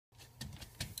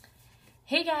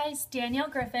Hey guys, Danielle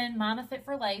Griffin, Mama Fit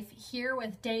for Life, here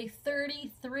with day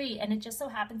 33, and it just so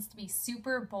happens to be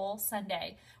Super Bowl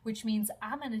Sunday, which means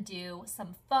I'm going to do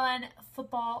some fun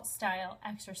football style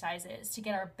exercises to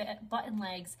get our butt and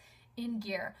legs in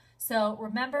gear. So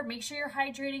remember, make sure you're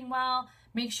hydrating well,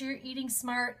 make sure you're eating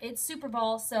smart. It's Super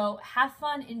Bowl, so have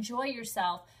fun, enjoy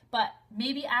yourself, but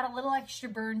maybe add a little extra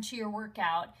burn to your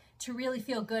workout to really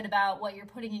feel good about what you're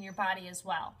putting in your body as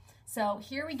well. So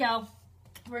here we go.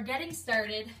 We're getting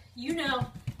started. You know,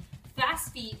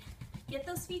 fast feet. Get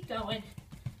those feet going.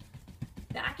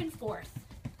 Back and forth.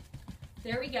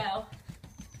 There we go.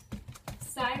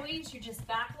 Sideways, you're just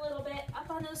back a little bit, up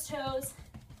on those toes.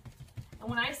 And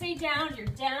when I say down, you're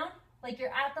down, like you're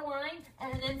at the line,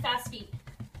 and then fast feet.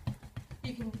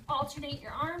 You can alternate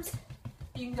your arms.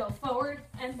 You can go forward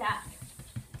and back.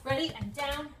 Ready? And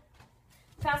down,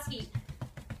 fast feet.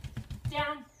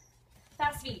 Down,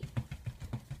 fast feet.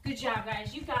 Good job,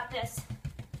 guys. You got this.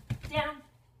 Down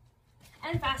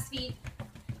and fast feet.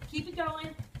 Keep it going.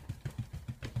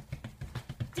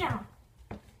 Down.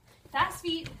 Fast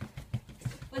feet.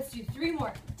 Let's do 3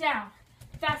 more. Down.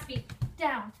 Fast feet.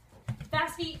 Down.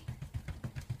 Fast feet.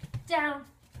 Down.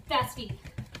 Fast feet.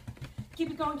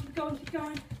 Keep it going, keep it going, keep it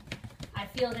going. I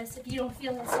feel this. If you don't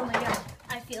feel this, oh my God,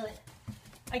 I feel it.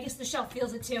 I guess the shelf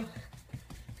feels it too.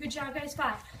 Good job, guys.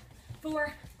 5,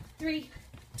 4, 3,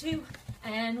 2,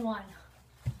 and 1.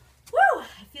 Woo!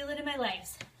 I feel it in my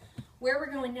legs. Where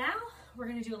we're going now, we're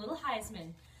going to do a little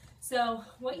Heisman. So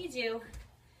what you do,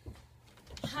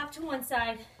 hop to one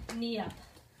side, knee up.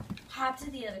 Hop to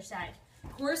the other side.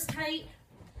 Core's tight.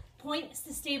 Point is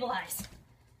to stabilize.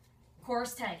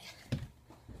 Core's tight.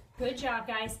 Good job,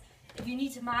 guys. If you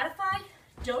need to modify,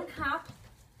 don't hop.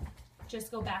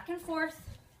 Just go back and forth.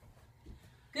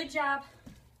 Good job.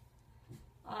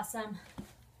 Awesome.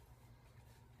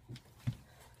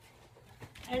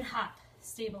 And hop,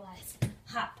 stabilize,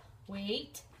 hop,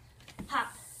 wait,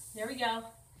 hop, there we go,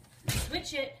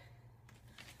 switch it,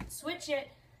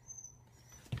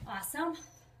 awesome,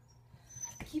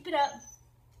 keep it up,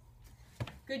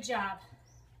 good job,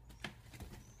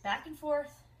 back and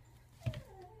forth,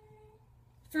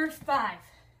 for 5,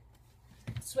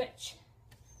 switch,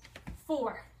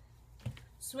 4,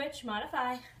 switch,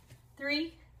 modify,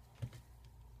 3,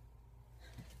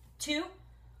 2,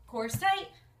 core's tight,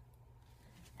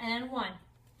 and 1,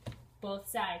 both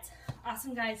sides.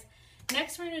 Awesome, guys.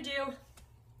 Next, we're gonna do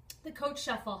the coach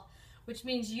shuffle, which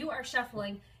means you are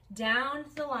shuffling down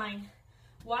the line.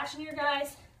 Watching your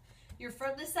guys, you're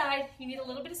from the side. You need a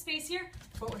little bit of space here,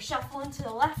 but we're shuffling to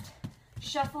the left,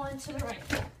 shuffling to the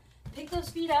right. Pick those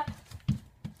feet up,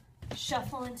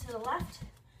 shuffling to the left,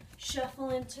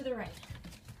 shuffling to the right.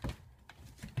 If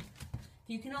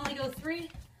you can only go 3,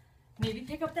 maybe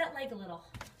pick up that leg a little.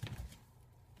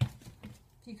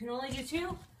 If you can only do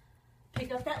 2,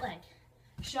 pick up that leg.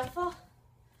 Shuffle,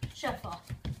 shuffle.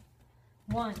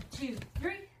 1, 2,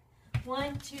 3.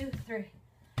 1, 2, 3.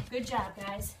 Good job,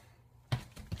 guys.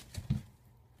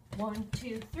 1,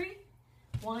 2, 3.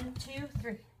 1, 2,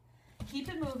 3. Keep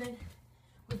it moving.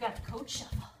 We've got the coach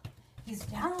shuffle. He's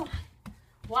down the line,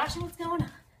 watching what's going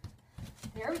on.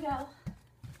 There we go.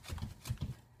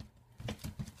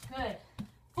 Good.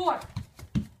 4,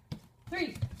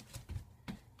 3,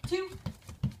 2.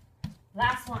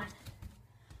 Last one.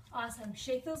 Awesome.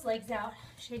 Shake those legs out.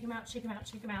 Shake them out, shake them out,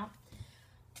 shake them out.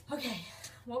 Okay,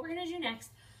 what we're going to do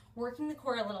next, working the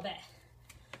core a little bit.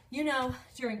 You know,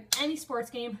 during any sports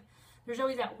game, there's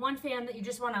always that one fan that you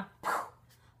just want to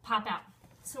pop out.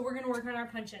 So we're going to work on our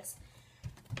punches.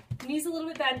 Knees a little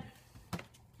bit bent,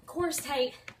 core's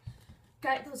tight,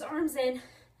 got those arms in,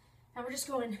 and we're just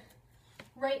going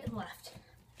right and left.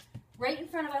 Right in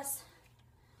front of us,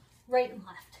 right and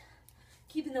left.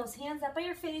 Keeping those hands up by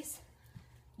your face.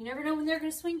 You never know when they're going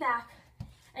to swing back.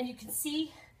 And you can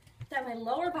see that my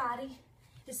lower body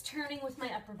is turning with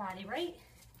my upper body, right?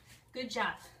 Good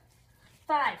job.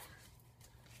 5,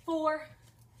 4,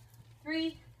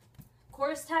 3,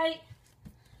 core's tight.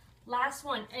 Last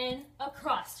one, and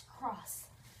across, cross,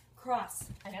 cross.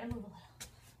 I gotta move a little.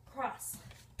 Cross,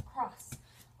 cross,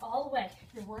 all the way.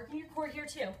 You're working your core here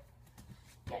too.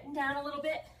 Getting down a little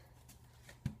bit.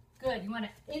 Good, you want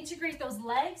to integrate those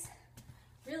legs,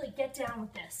 really get down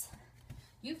with this.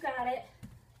 You've got it.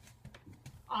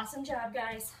 Awesome job,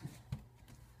 guys.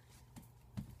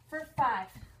 For 5,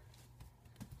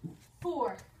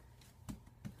 4,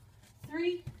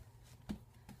 3,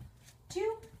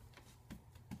 2,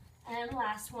 and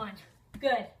last one.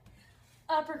 Good.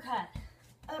 Uppercut,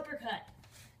 uppercut.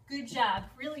 Good job.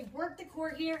 Really work the core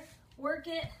here, work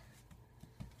it.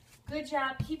 Good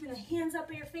job keeping the hands up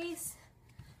at your face.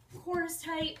 Core is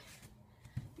tight.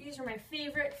 These are my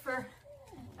favorite for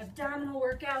abdominal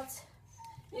workouts,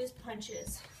 is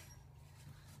punches.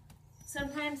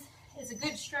 Sometimes it's a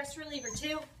good stress reliever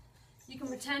too. You can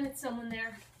pretend it's someone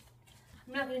there.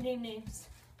 I'm not going to name names.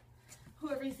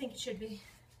 Whoever you think it should be.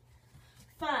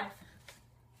 5,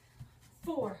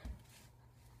 4,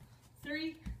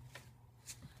 3,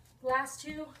 last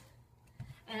 2,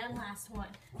 and last 1.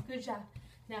 Good job.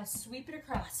 Now sweep it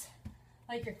across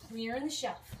like you're clearing the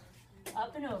shelf.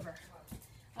 Up and over.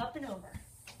 Up and over.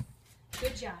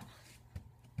 Good job.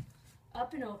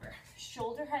 Up and over.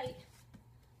 Shoulder height.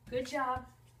 Good job.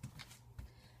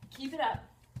 Keep it up.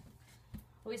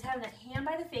 Always having that hand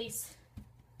by the face.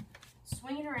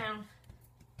 Swinging around.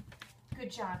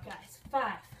 Good job, guys.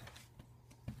 5,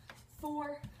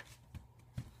 4,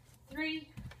 3,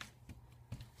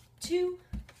 2,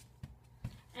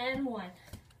 and 1.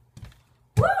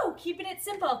 Woo! Keeping it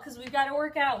simple because we've got to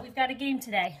work out. We've got a game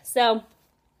today. So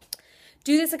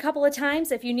do this a couple of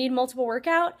times. If you need multiple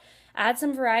workout, add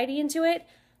some variety into it.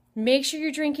 Make sure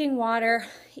you're drinking water.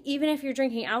 Even if you're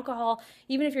drinking alcohol,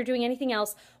 even if you're doing anything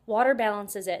else, water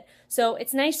balances it. So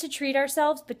it's nice to treat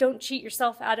ourselves, but don't cheat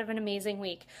yourself out of an amazing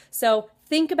week. So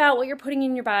think about what you're putting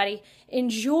in your body.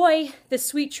 Enjoy the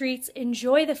sweet treats,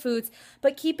 enjoy the foods,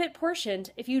 but keep it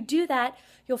portioned. If you do that,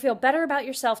 you'll feel better about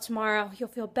yourself tomorrow. You'll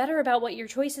feel better about what your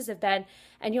choices have been,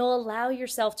 and you'll allow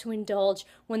yourself to indulge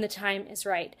when the time is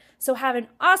right. So have an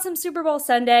awesome Super Bowl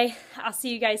Sunday. I'll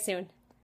see you guys soon.